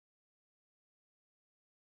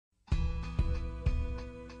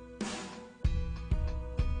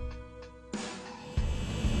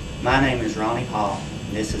My name is Ronnie Hall,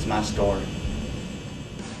 and this is my story.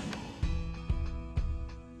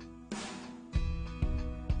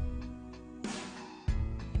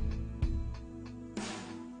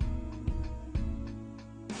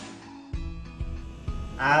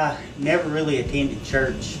 I never really attended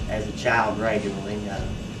church as a child regularly.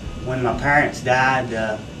 When my parents died,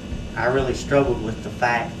 I really struggled with the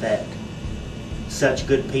fact that such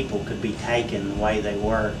good people could be taken the way they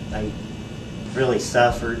were. They really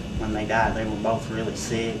suffered when they died. They were both really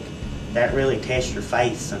sick. That really tests your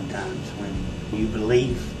faith sometimes when you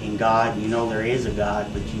believe in God, you know there is a God,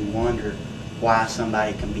 but you wonder why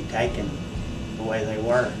somebody can be taken the way they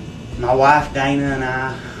were. My wife Dana and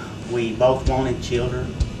I, we both wanted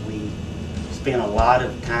children. We spent a lot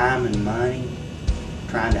of time and money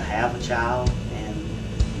trying to have a child,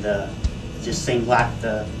 and it just seemed like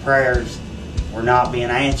the prayers were not being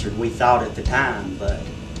answered, we thought at the time. But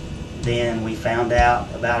then we found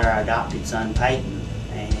out about our adopted son Peyton,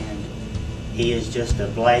 and he is just a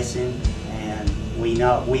blessing, and we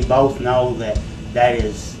both know that that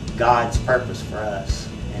is God's purpose for us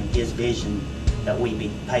and His vision that we be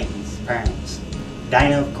Peyton's parents.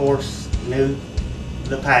 Dana, of course, knew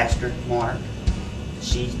the pastor, Mark.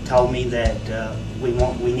 She told me that we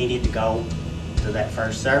needed to go to that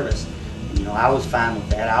first service. You know, I was fine with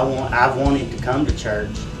that. I wanted to come to church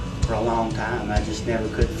for a long time. I just never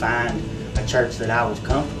could find a church that I was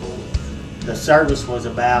comfortable with. The service was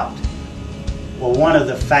about, well, one of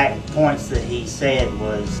the fact points that he said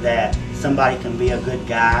was that somebody can be a good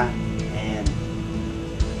guy and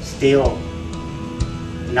still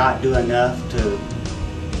not do enough to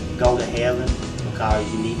go to heaven,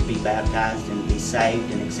 because you need to be baptized and be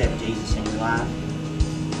saved and accept Jesus in your life.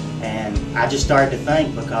 And I just started to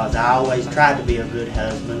think, because I always tried to be a good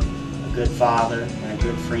husband, a good father, and a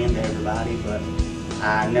good friend to everybody, but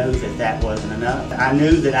I knew that that wasn't enough. I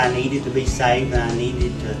knew that I needed to be saved and I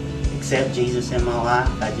needed to accept Jesus in my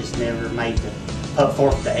life. I just never put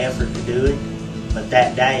forth the effort to do it. But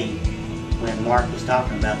that day, when Mark was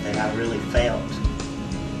talking about that, I really felt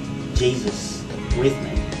Jesus with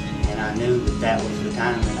me, and I knew that that was the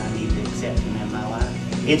time that I needed to accept Him in my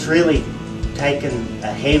life. It's really taken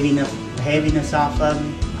a heaviness off of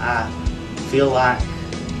me. I feel like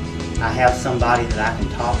I have somebody that I can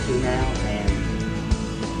talk to now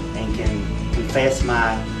and can confess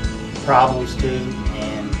my problems to,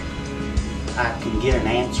 and I can get an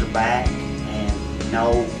answer back and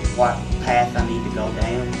know what path I need to go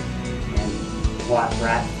down and what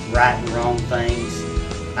right and wrong things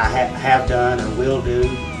I have done or will do,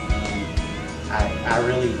 and I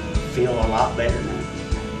really feel a lot better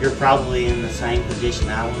now. You're probably in the same position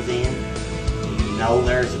I was in. You know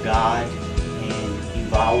there's a God, and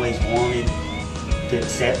you've always wanted to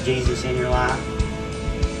accept Jesus in your life.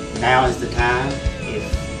 Now is the time.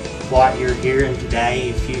 If what you're hearing today,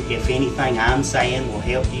 if anything I'm saying will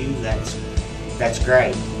help you, that's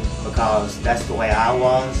great, because that's the way I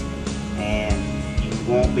was, and you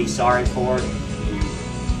won't be sorry for it.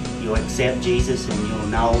 You'll accept Jesus, and you'll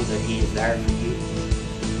know that He is there for you.